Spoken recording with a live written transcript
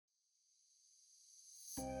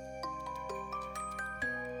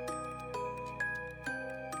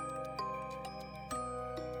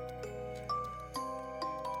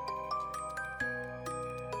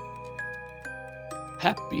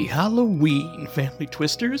Happy Halloween, Family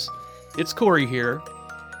Twisters. It's Corey here.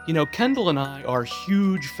 You know, Kendall and I are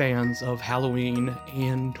huge fans of Halloween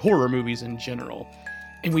and horror movies in general.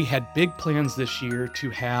 And we had big plans this year to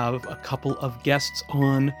have a couple of guests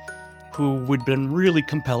on who would have been really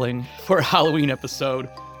compelling for a Halloween episode.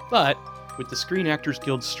 But with the Screen Actors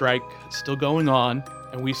Guild strike still going on,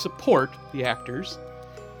 and we support the actors,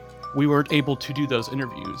 we weren't able to do those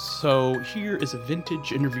interviews. So here is a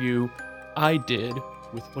vintage interview I did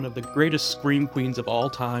with one of the greatest scream queens of all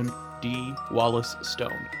time, Dee Wallace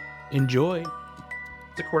Stone. Enjoy.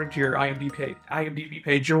 According to your IMDb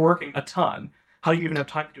page, you're working a ton. How do you even have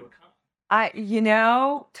time to do a con?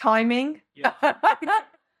 Timing. Yeah.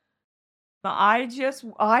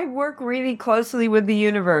 I work really closely with the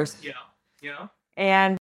universe. Yeah.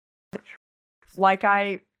 And like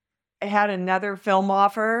I had another film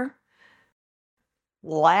offer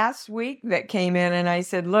last week that came in and I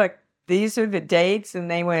said, look, these are the dates.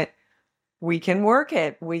 And they went, we can work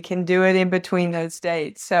it. We can do it in between those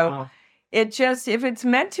dates. So it just, if it's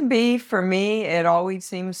meant to be for me, it always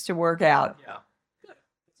seems to work out.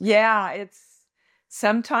 Yeah,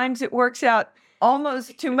 sometimes it works out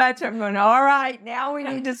almost too much. I'm going, all right, now we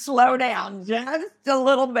need to slow down just a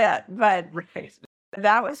little bit. But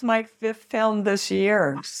that was my 5th film this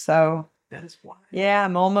year. So That is wild. yeah,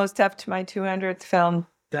 I'm almost up to my 200th film.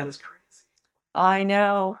 That is crazy. I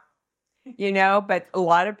know. But a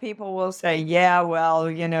lot of people will say, yeah, well,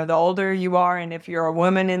 the older you are, and if you're a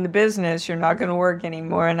woman in the business, you're not going to work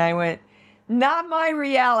anymore. And I went, not my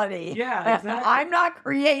reality. Yeah, exactly. I'm not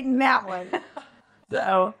creating that one.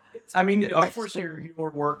 So, I mean, of course,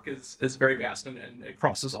 your work is very vast and it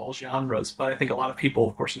crosses all genres. But I think a lot of people,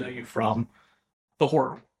 of course, know you from the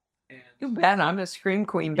horror. You bet, I'm a scream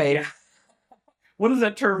queen, baby. Yeah. What does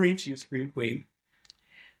that term mean to you, scream queen?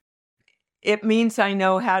 It means I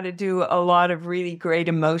know how to do a lot of really great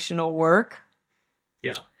emotional work.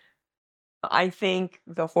 Yeah. I think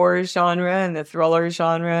the horror genre and the thriller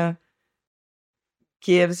genre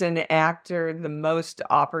gives an actor the most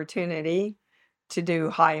opportunity to do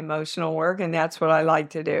high emotional work, and that's what I like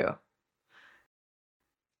to do.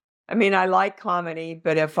 I mean, I like comedy,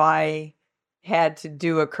 but if I had to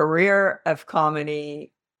do a career of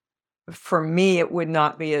comedy, for me, it would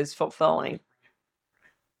not be as fulfilling.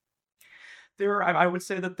 I would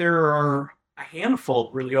say that there are a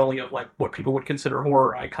handful, really, only of like what people would consider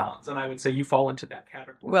horror icons, and I would say you fall into that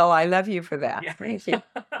category. Well, I love you for that. Yeah. Thank you.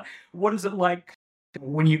 What is it like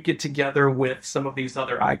when you get together with some of these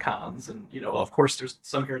other icons? And of course, there's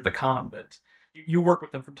some here at the con, but you work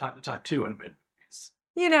with them from time to time too. And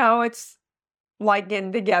It's like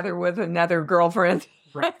getting together with another girlfriend,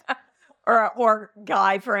 right. or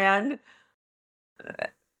guy friend.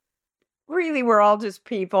 Really, we're all just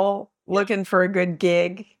people looking for a good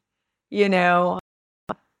gig. We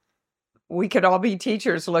could all be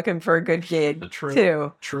teachers looking for a good gig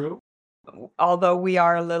too. True. Although we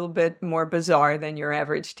are a little bit more bizarre than your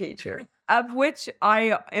average teacher, of which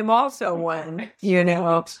I am also one.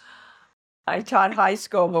 I taught high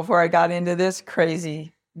school before I got into this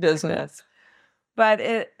crazy business. But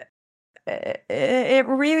it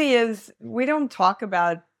really is, we don't talk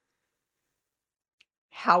about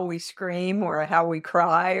how we scream or how we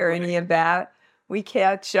cry or any of that. We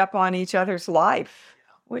catch up on each other's life,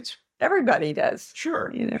 which everybody does.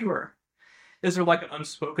 Sure. Sure. Is there like an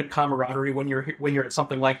unspoken camaraderie when you're at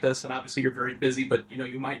something like this? And obviously you're very busy, but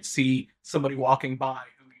you might see somebody walking by.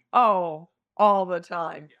 Oh, all the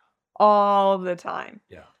time. Yeah. All the time.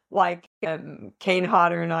 Yeah. Like Kane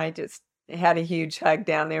Hodder and I just had a huge hug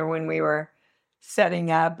down there when we were setting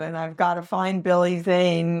up, and I've got to find Billy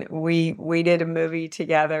Zane. We did a movie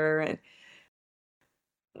together, and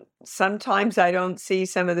sometimes I don't see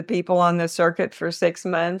some of the people on the circuit for 6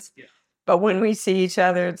 months. Yeah. But when we see each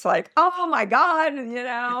other, it's like, oh my God,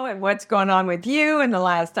 and what's going on with you? And the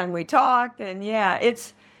last time we talked, and yeah,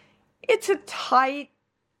 it's a tight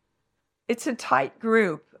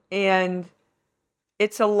group, and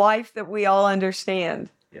it's a life that we all understand.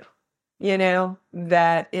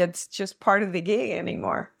 That it's just part of the gig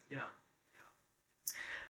anymore. Yeah.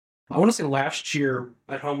 I want to say last year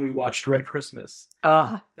at home we watched Red Christmas.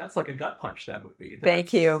 That's like a gut punch, that movie.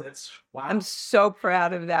 Thank you. Wow. I'm so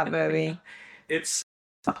proud of that movie. It's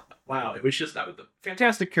wow. It was just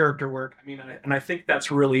fantastic character work. I mean, I think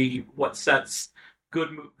that's really what sets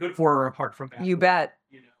good horror apart from bad. You bet.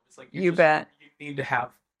 It's like you bet. You need to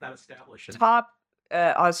have that established. Top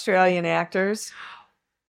Australian actors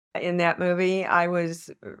in that movie. I was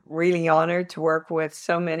really honored to work with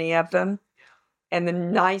so many of them, and the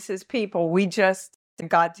nicest people. We just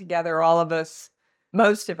got together, all of us,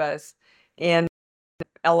 most of us, and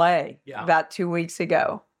LA Yeah. about 2 weeks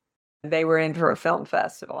ago. They were in for a film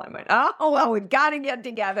festival. I went, oh, well, we've got to get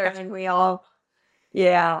together. And we all,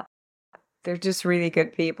 yeah, they're just really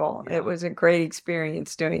good people. Yeah. It was a great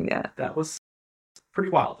experience doing that. That was pretty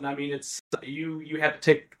wild. And I mean, it's you had to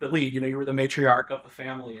take the lead. You were the matriarch of the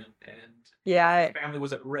family, and Yeah, the family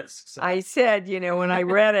was at risk. So. I said, when I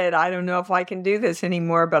read it, I don't know if I can do this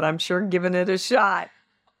anymore, but I'm sure giving it a shot.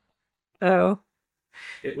 Oh.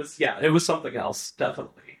 It was something else,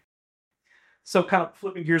 definitely. So kind of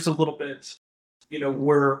flipping gears a little bit,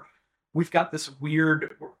 we've got this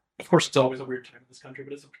weird, of course it's always a weird time in this country,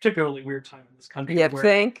 but it's a particularly weird time in this country. You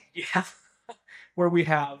think? Yeah. Where we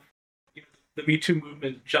have the Me Too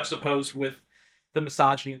movement juxtaposed with the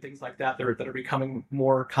misogyny and things like that that are becoming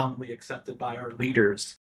more commonly accepted by our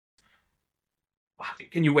leaders.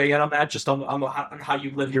 Can you weigh in on that, just on how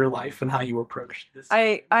you live your life and how you approach this?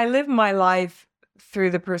 I live my life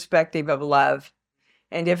through the perspective of love.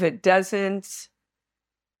 And if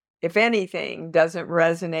anything doesn't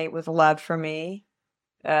resonate with love for me,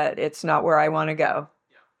 it's not where I want to go.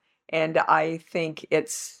 Yeah. And I think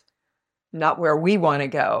it's not where we want to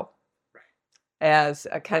go as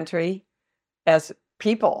a country, as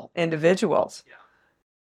people, individuals. Yeah.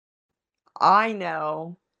 I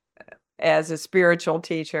know as a spiritual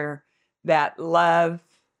teacher that love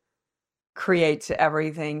creates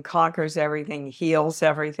everything, conquers everything, heals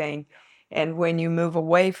everything. And when you move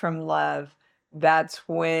away from love, that's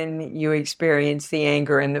when you experience the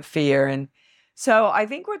anger and the fear. And so I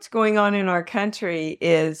think what's going on in our country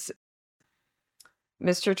is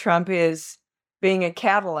Mr. Trump is being a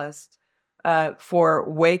catalyst for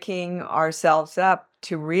waking ourselves up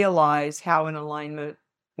to realize how in alignment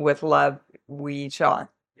with love we each are.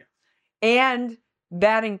 Yeah. And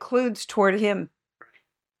that includes toward him.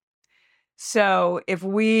 So if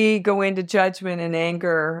we go into judgment and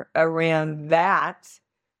anger around that,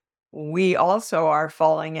 we also are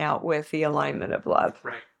falling out with the alignment of love.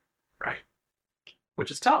 Right. Which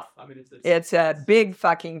is tough. I mean, it's a big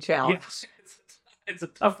fucking challenge. Yes. It's a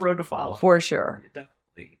tough road to follow. For sure.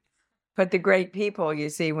 Definitely. But the great people, you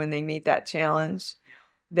see, when they meet that challenge,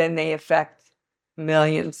 then they affect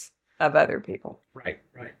millions of other people. Right.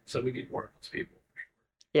 So we need more of those people.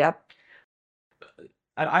 Yep.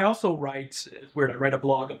 I also write a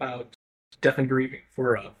blog about death and grieving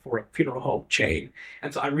for a funeral home chain.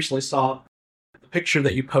 And so I recently saw the picture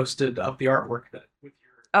that you posted of the artwork with your...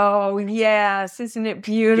 Oh, yes. Isn't it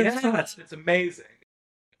beautiful? Yes, it's amazing.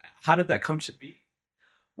 How did that come to be?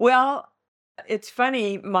 Well, it's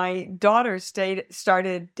funny. My daughter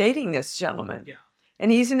started dating this gentleman. Yeah.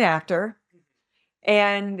 And he's an actor.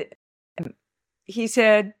 And he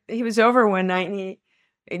said, he was over one night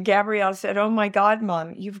and Gabrielle said, "Oh my God,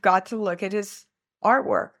 Mom, you've got to look at his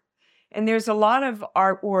artwork." And there's a lot of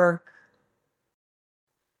artwork.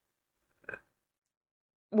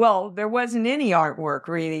 Well, there wasn't any artwork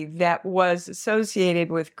really that was associated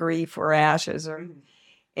with grief or ashes or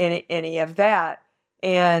any of that.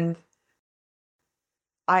 And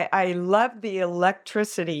I love the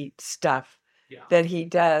electricity stuff that he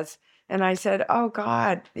does. And I said, oh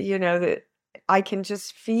God, that I can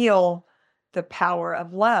just feel the power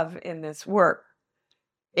of love in this work.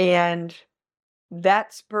 And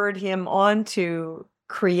that spurred him on to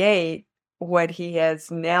create what he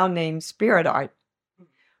has now named Spirit Art,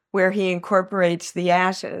 where he incorporates the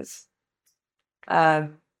ashes. So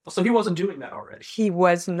he wasn't doing that already? He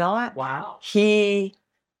was not. Wow. He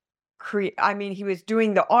was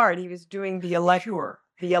doing the art. He was doing the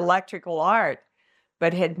electrical art,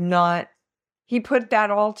 but had not. He put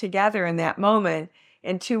that all together in that moment.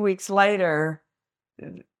 And 2 weeks later,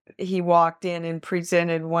 he walked in and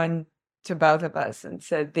presented one to both of us and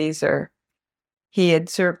said, he had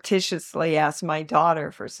surreptitiously asked my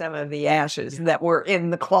daughter for some of the ashes that were in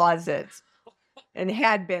the closets and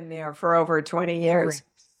had been there for over 20 years.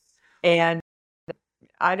 And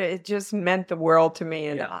it just meant the world to me.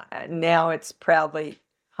 And now it's proudly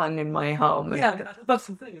hung in my home. Yeah, that's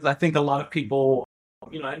the thing. I think a lot of people,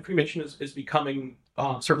 and cremation is becoming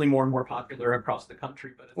certainly more and more popular across the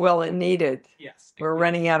country. But it needed. Yes. We're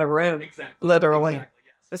running out of room. Exactly. Literally. Exactly,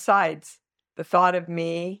 yes. Besides, the thought of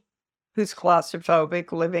me, who's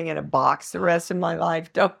claustrophobic, living in a box the rest of my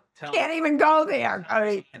life, can't even go there.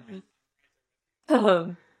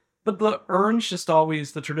 But the urns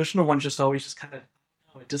the traditional ones just kind of,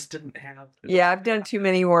 it just didn't have. Yeah, I've done too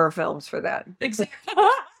many horror films for that. Exactly.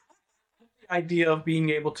 The idea of being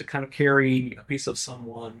able to kind of carry a piece of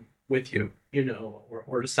someone with you,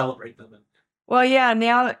 or to celebrate them. Well, yeah,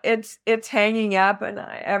 now it's hanging up, and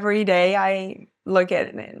every day I look at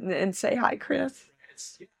it and say, "Hi, Chris."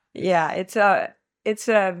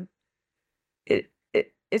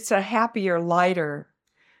 it's a happier, lighter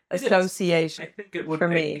association. I think it would for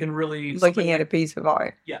me, it can really looking at a piece of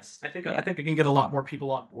art. Yes, I think it can get a lot more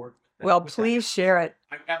people on board. Well, please share it.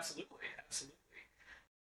 Absolutely.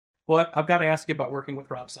 Well, I've got to ask you about working with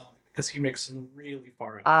Rob Zombie because he makes some really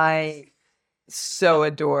far. I so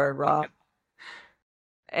adore Rob,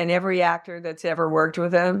 and every actor that's ever worked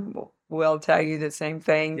with him will tell you the same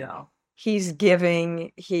thing. Yeah. He's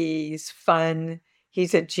giving. He's fun.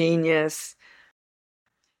 He's a genius.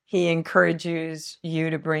 He encourages you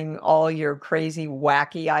to bring all your crazy,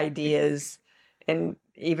 wacky ideas, and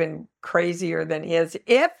even crazier than his,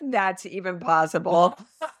 if that's even possible.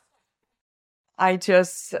 I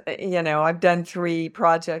just, I've done 3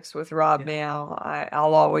 projects with Rob now.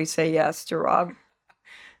 I'll always say yes to Rob.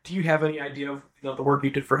 Do you have any idea of the work you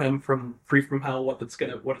did for him from Free from Hell? What it's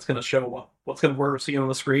gonna show? What's gonna work see on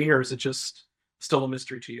the screen, or is it just still a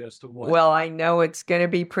mystery to you as to what? Well, I know it's going to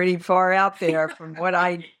be pretty far out there from what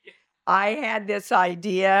I had this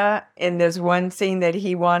idea in this one scene that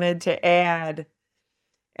he wanted to add,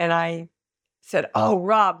 and I said, "Oh,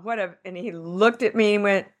 Rob, and he looked at me and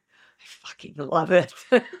went, I fucking love it.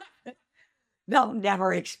 They'll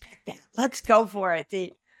never expect that. Let's go for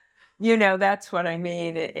it. That's what I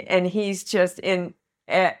mean. And he's just in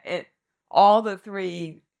all the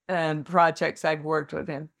 3 projects I've worked with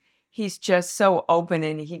him. He's just so open,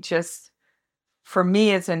 and he just, for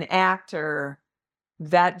me as an actor,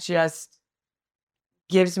 that just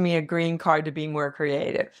gives me a green card to be more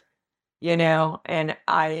creative, and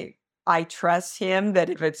I trust him that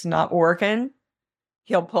if it's not working,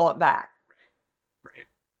 he'll pull it back. Right.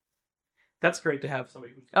 That's great to have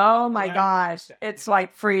somebody who's... Oh my gosh. It's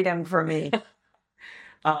like freedom for me.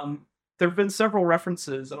 There have been several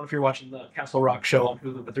references. I don't know if you're watching the Castle Rock show on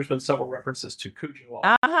Hulu, but there's been several references to Cujo.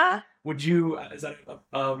 Would you, is that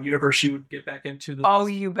a universe you would get back into? Oh,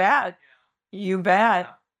 you bet. You bet.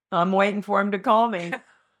 I'm waiting for him to call me.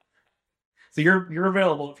 So you're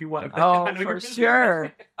available if you want. Oh, for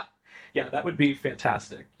sure. Yeah, that would be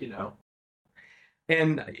fantastic,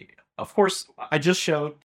 And of course, I just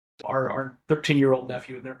showed our 13-year-old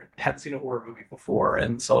nephew, and they hadn't seen a horror movie before.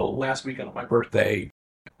 And so last weekend on my birthday,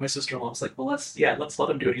 my sister-in-law was like, "Well, let's let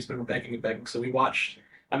him do it." He's been begging and begging. So we watched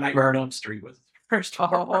A Nightmare on Elm Street was his first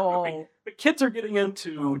horror movie. But kids are getting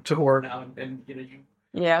into horror now, and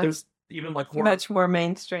there's even like horror. Much more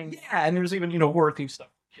mainstream. Yeah, and there's even horror themed stuff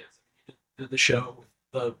for kids. The show,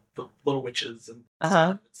 the Little Witches, and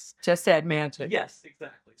Just add magic. Yes,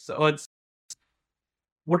 exactly. So it's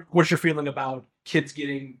what's your feeling about kids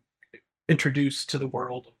getting introduced to the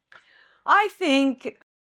world? I think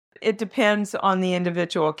it depends on the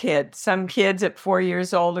individual kid. Some kids at 4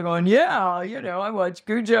 years old are going, I watch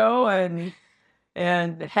Cujo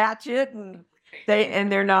and Hatchet, and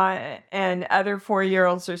they're not, and other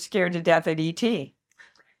 4-year-olds are scared to death at E.T.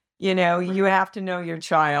 You have to know your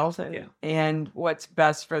child and what's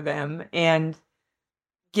best for them, and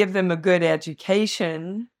give them a good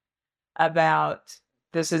education about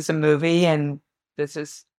this is a movie, and this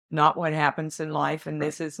is not what happens in life, and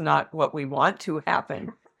this is not what we want to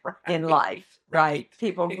happen in life, right?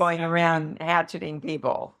 People going around hatcheting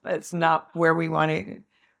people. That's not where we want to.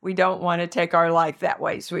 We don't want to take our life that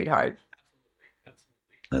way, sweetheart.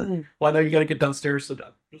 Absolutely. Well, I know you got to get downstairs, so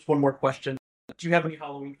just one more question. Do you have any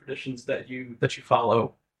Halloween traditions that you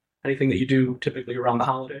follow? Anything that you do typically around the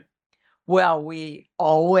holiday? Well, we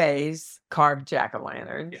always carve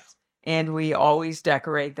jack-o'-lanterns, and we always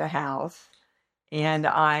decorate the house. And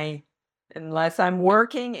unless I'm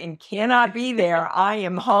working and cannot be there, I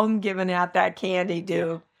am home giving out that candy,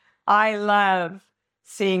 dude. I love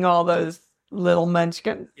seeing all those little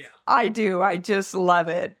munchkins. Yeah. I do. I just love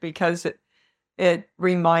it because it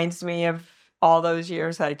reminds me of all those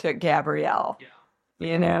years I took Gabrielle.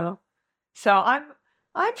 Yeah. So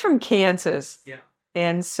I'm from Kansas. Yeah.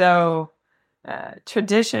 And so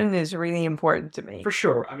tradition is really important to me. For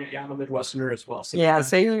sure. I mean, I'm a Midwesterner as well.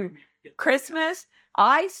 So Christmas,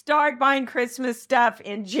 I start buying Christmas stuff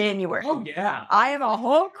in January. Oh, yeah. I have a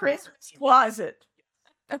whole Christmas closet.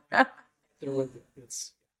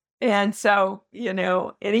 And so,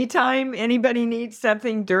 anytime anybody needs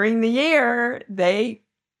something during the year, you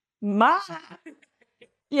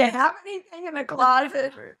have anything in the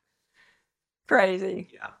closet? Crazy.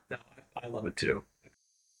 Yeah, no, I love it too.